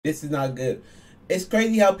This is not good. It's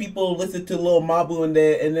crazy how people listen to Lil Mabu and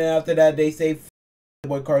then after that they say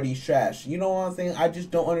Boy Cardi's trash. You know what I'm saying? I just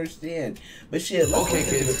don't understand. But shit, okay,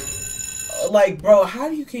 kids. Like, bro, how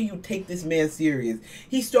can you take this man serious?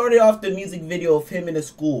 He started off the music video of him in a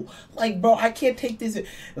school. Like, bro, I can't take this.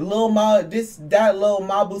 Lil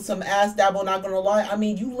Mabu, some ass DABO, not gonna lie. I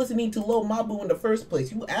mean, you listening to Lil Mabu in the first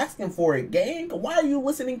place. You asking for it, gang. Why are you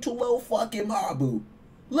listening to Lil fucking Mabu?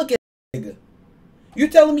 Look at that nigga. You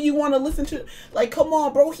telling me you want to listen to, like, come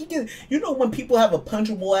on, bro. He can, you know when people have a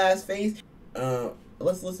punchable ass face?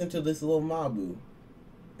 Let's listen to this Lil Mabu.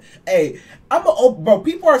 Hey, bro,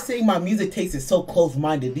 people are saying my music taste is so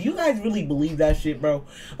close-minded. Do you guys really believe that shit, bro?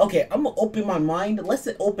 Okay, I'm gonna open my mind. Let's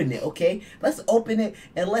open it, okay? Let's open it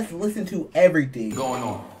and let's listen to everything going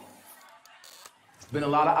on. It's been a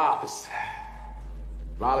lot of ops.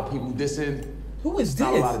 A lot of people dissing. Who is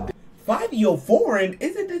this? Fivio Foreign?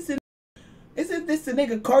 Isn't this the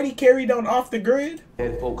nigga Cardi carried on Off the Grid?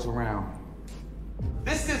 Dead folks around.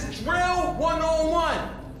 This is drill 101.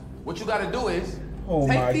 What you gotta do is, oh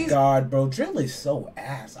my god, bro, drill is so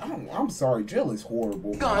ass. I'm sorry, drill is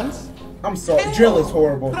horrible. Guns. I'm sorry, drill is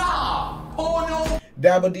horrible.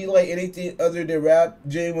 DABO, do you like anything other than rap?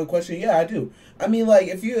 Genuine question. Yeah, I do. I mean, like,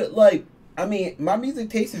 if you like, I mean, my music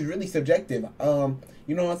taste is really subjective.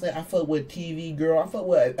 You know what I'm saying? I fuck with TV, girl. I fuck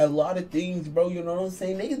with a lot of things, bro. You know what I'm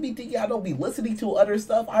saying? Niggas be thinking I don't be listening to other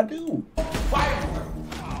stuff. I do.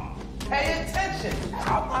 Pay attention.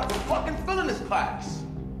 I'm not fucking feeling this class.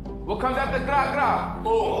 What comes after gra gra?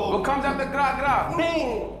 Oh. What comes after gra gra?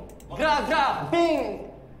 Bing. Gra gra. Bing.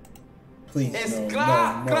 Please, it's no,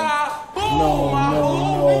 gra gra.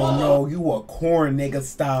 No. You a corn nigga.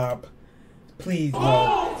 Stop. Please,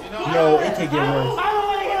 no. No, it can get worse.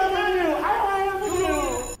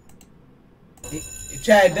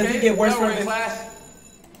 Chad, does it get worse from this?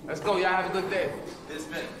 Let's go. Y'all have a good day.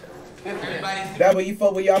 DABO, you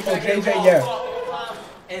fuck with Yapo JJ? Yeah.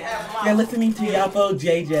 Yeah, listening to Yapo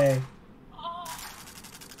JJ.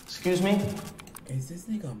 Excuse me? Is this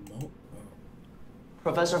nigga Mo?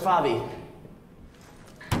 Professor Fabi.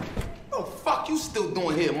 Oh, fuck you still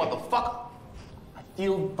doing here, motherfucker? I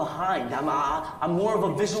feel behind. I'm more of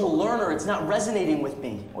a visual learner. It's not resonating with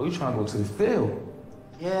me. Oh, you trying to go to the field?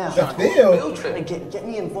 Yeah. The field? Get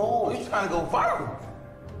me involved. Oh, you trying to go viral?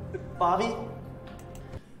 Bobby?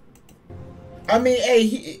 I mean,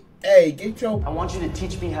 hey, get your... I want you to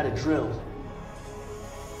teach me how to drill.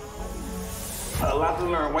 A lot to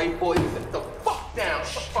learn, white boy. Sit the fuck down.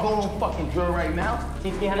 Go on fucking drill right now.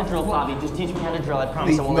 Teach me how to drill, Bobby. Just teach me how to drill. I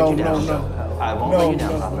promise I won't let you down. I won't let you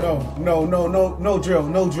down, Bobby. No drill.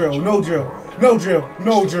 Don't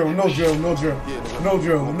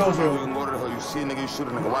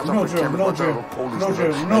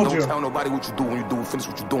tell nobody what you do when you do. Finish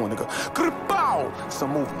what you doing, nigga. Bow.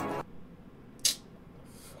 Some movement.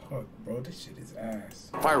 Fuck, bro, this shit is ass.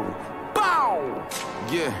 Viral. Bow.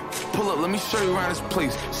 Yeah. Pull up. Let me show you around this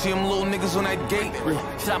place. See them little niggas on that gate?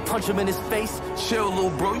 Should I punch him in his face? Chill, little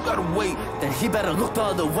bro. You gotta wait. Then he better look the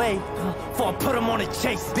other way before I put him on a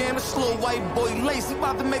chase. Damn, this little white boy lace. He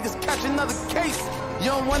about to make us catch another case. You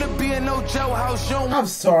don't want to be in no jailhouse, you don't. I'm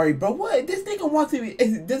sorry, bro. What? This nigga wants to be...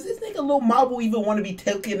 Does this nigga Lil Mabu even want to be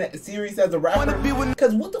taken serious as a rapper?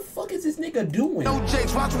 Because what the fuck is this nigga doing? No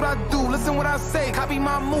Jakes, watch what I do. Listen what I say. Copy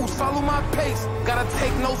my moves. Follow my pace. Gotta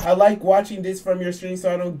take notes. I like watching this from your stream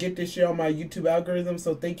so I don't get this shit on my YouTube algorithm.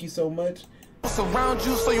 So thank you so much. Surround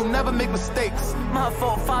you so you never make mistakes. My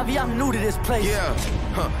fault, Fabi. I'm new to this place. Yeah.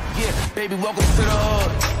 Yeah. Baby, welcome to the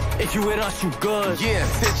hood. If you with us, you good. Yeah,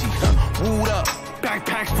 Fitchy. Wooed up.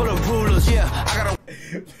 Backpacks full of rulers. Yeah, I gotta...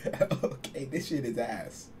 Okay, this shit is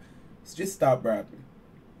ass. So just stop rapping.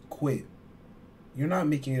 Quit. You're not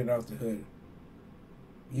making it out the hood.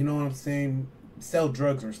 You know what I'm saying? Sell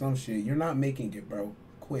drugs or some shit. You're not making it, bro.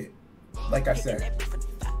 Quit. Like I said.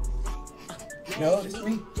 No, it's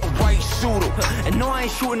me. White shooter. And no, I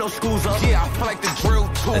ain't shooting no schools up. Yeah, I feel like the drill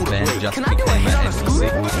tutor. Can I do a hit on a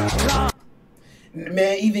scooter?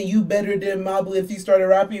 Man, even you better than Mabu if you started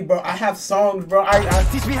rapping, bro. I have songs, bro.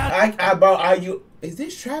 Is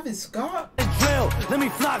this Travis Scott? Let me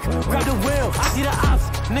flock, grab the wheel. I see the ops,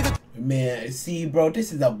 nigga. Man, see, bro,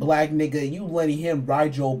 this is a black nigga. You letting him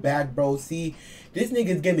ride your back, bro. See, this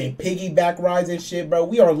nigga's giving piggyback rides and shit, bro.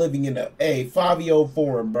 We are living in Fivio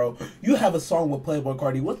Foreign, bro. You have a song with Playboy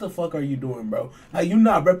Cardi. What the fuck are you doing, bro? You're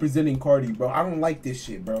not representing Cardi, bro. I don't like this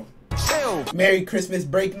shit, bro. Chill. Merry Christmas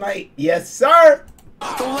break night. Yes, sir.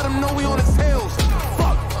 Don't let him know we on his tails.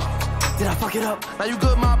 Fuck. Did I fuck it up? Now you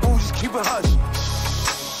good, my boo. Just keep it hush.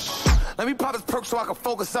 Let me pop this perk so I can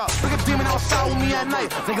focus up. Bring a demon outside with me at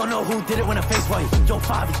night. They gon' know who did it when the face white. Yo,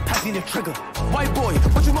 Fivio, pass me the trigger. White boy,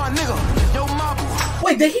 what you my nigga? Yo, Mabu.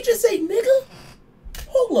 Wait, did he just say nigga?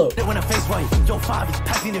 Hold up. When the face white. Yo, Fivio,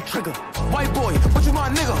 pass me the trigger. White boy, what you my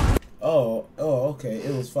nigga? Oh, okay.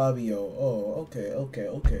 It was Fivio. Oh, okay.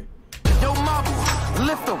 Yo, Mabu,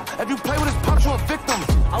 lift him. If you play with his pops, you a victim.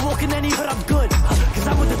 I walk in any hood, I'm good. Cause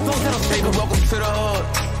I'm with the those that'll save Nigga, them. welcome to the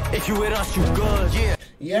hood. If you with us, you good. Yeah.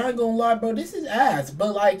 Yeah, I ain't gonna lie, bro. This is ass,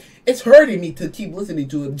 but like, it's hurting me to keep listening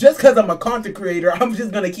to it. Just cause I'm a content creator, I'm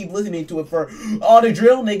just gonna keep listening to it for all the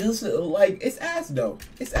drill niggas. Like, it's ass though.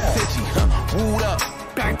 It's ass. Wooed up.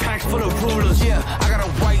 Backpacks full of rulers. Yeah, I got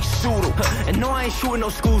a white shooter. And no, I ain't shooting no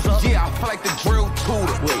schools up. Yeah, I feel like the drill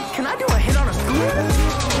tutor. Wait, can I do a hit on a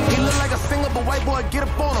scooter? He look like a singer, but white boy, get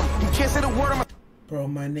up on him. You can't say the word. Bro,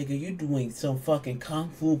 my nigga, you doing some fucking Kung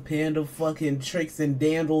Fu Panda fucking tricks and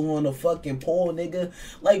dandles on the fucking pole, nigga.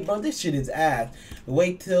 Like, bro, this shit is ass.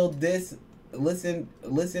 Wait till this. Listen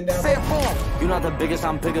down. Say it for him. You're not the biggest,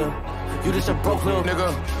 I'm bigger. You just a broke little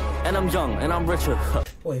Nigga. And I'm young, and I'm richer.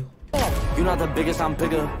 Wait. You're not the biggest, I'm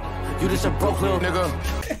bigger. You just a broke little Nigga.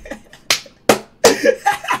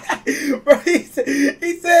 Bro, he said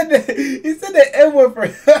the N-word for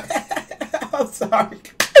I'm sorry.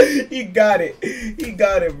 He got it,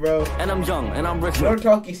 bro. And I'm young, and I'm richer. You're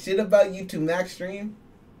talking shit about you to Max Stream?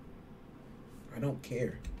 I don't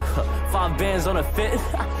care. 5 bands on a fit.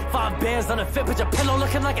 5 bands on a fit, but your pillow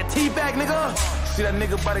looking like a teabag, nigga. See that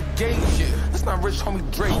nigga by the gate? Yeah. That's not rich homie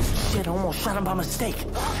Drake. Oh shit, I almost shot him by mistake.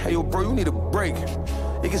 Hey yo, bro, you need a break.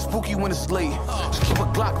 It gets spooky when it's late. Just keep a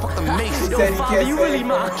Glock, fuck the mace. He Yo, said he Fivio, can't you say really it.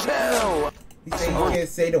 mine. Chill. He said you can't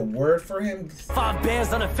say the word for him. 5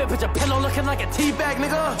 bands on a fit, but your pillow looking like a teabag,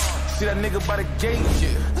 nigga. See that nigga by the gate?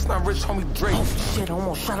 Yeah. That's not rich homie Drake. Oh shit, I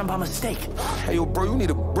almost shot him by mistake. Hey yo, bro, you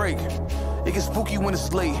need a break. It gets spooky when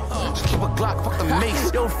it's late. Just keep a Glock, fuck the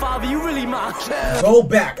mace. Yo, Fivio, you really mine. Go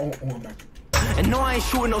back. Oh, I'm back. And no, I ain't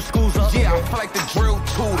shooting no schools up. Yeah, I feel like the drill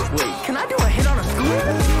tutor. Wait, can I do a hit on a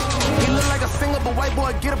scooter? He look like a singer, but white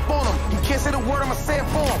boy, get up on him. You can't say the word, I'ma say it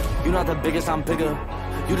for him. You're not the biggest, I'm bigger.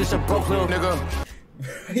 You just a broke little Nigga.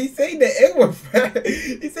 He saying the N-word.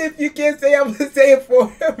 He said if you can't say, I'm gonna say it for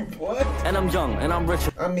him. What? And I'm young, and I'm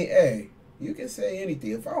richer. I mean, hey, you can say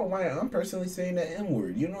anything. If I don't like it, I'm personally saying the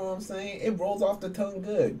N-word. You know what I'm saying? It rolls off the tongue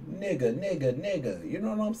good. Nigga. You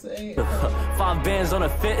know what I'm saying? 5 bands on a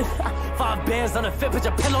fit. 5 bands on a fit, but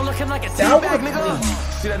your pillow looking like a That teabag, was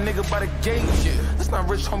nigga. See that nigga by the gate? Yeah. That's not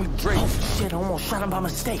rich homie Drake. Oh shit, I almost shot him by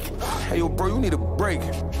mistake. Hey yo, bro, you need a break.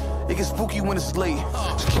 It gets spooky when it's late.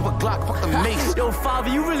 Just keep a Glock, fuck the mace. Yo,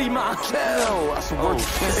 Fivio, you really mine. Chill. That's a word.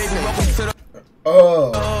 Baby, welcome to the.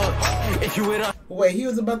 If you with us. Wait, he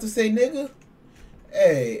was about to say nigga?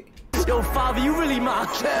 Hey, Yo, Fivio, you really mine.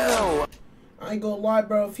 Chill. I ain't gonna lie,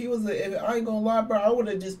 bro. I ain't gonna lie, bro. I would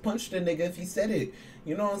have just punched the nigga if he said it.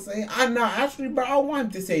 You know what I'm saying? I'm not actually, bro. I want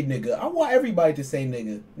him to say nigga. I want everybody to say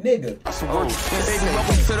nigga. That's a word. Baby,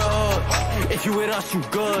 welcome to the hood. If you with us, you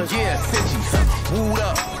good. Yeah, Fidgy. Wooed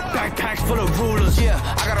up. Backpacks full of rulers. Yeah,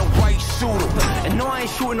 I got a white shooter. And no, I ain't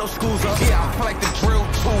shooting no schools up. Yeah, I feel like the drill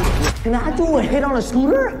tutor. Can I do a hit on a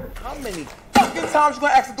scooter? How many fucking times you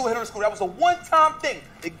gonna ask to do a hit on the school? That was a one-time thing.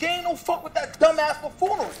 The game don't fuck with that dumbass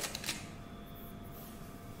buffoonery.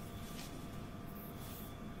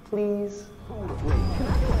 Please.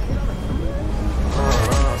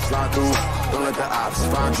 Slide through. Don't let the ops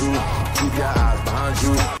find you. Keep your eyes behind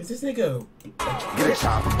you. Is this nigga? Get a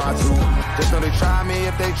chopper by 2. Just know they try me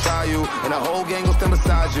if they try you. And the whole gang will stand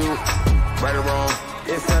beside you. Right or wrong,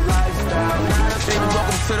 it's a lifestyle. Baby,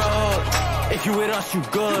 welcome to the hood. If you with us, you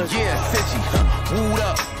good. Yeah, Fidgy. Wooed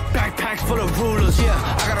up. Backpacks full of rulers. Yeah,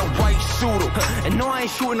 I got a white shooter. And no, I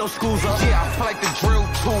ain't shooting no schools up. Yeah, I feel like the drill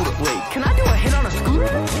tutor. Wait, can I do a hit on a scooter?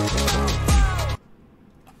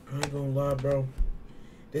 I ain't gonna lie, bro.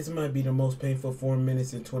 This might be the most painful 4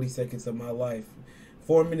 minutes and 20 seconds of my life.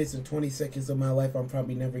 4 minutes and 20 seconds of my life I'm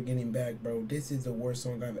probably never getting back, bro. This is the worst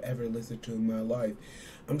song I've ever listened to in my life.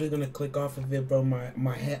 I'm just gonna click off of it, bro.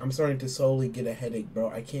 My head, I'm starting to slowly get a headache, bro.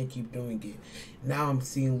 I can't keep doing it. Now I'm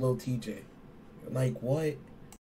seeing Lil TJ. Like, what?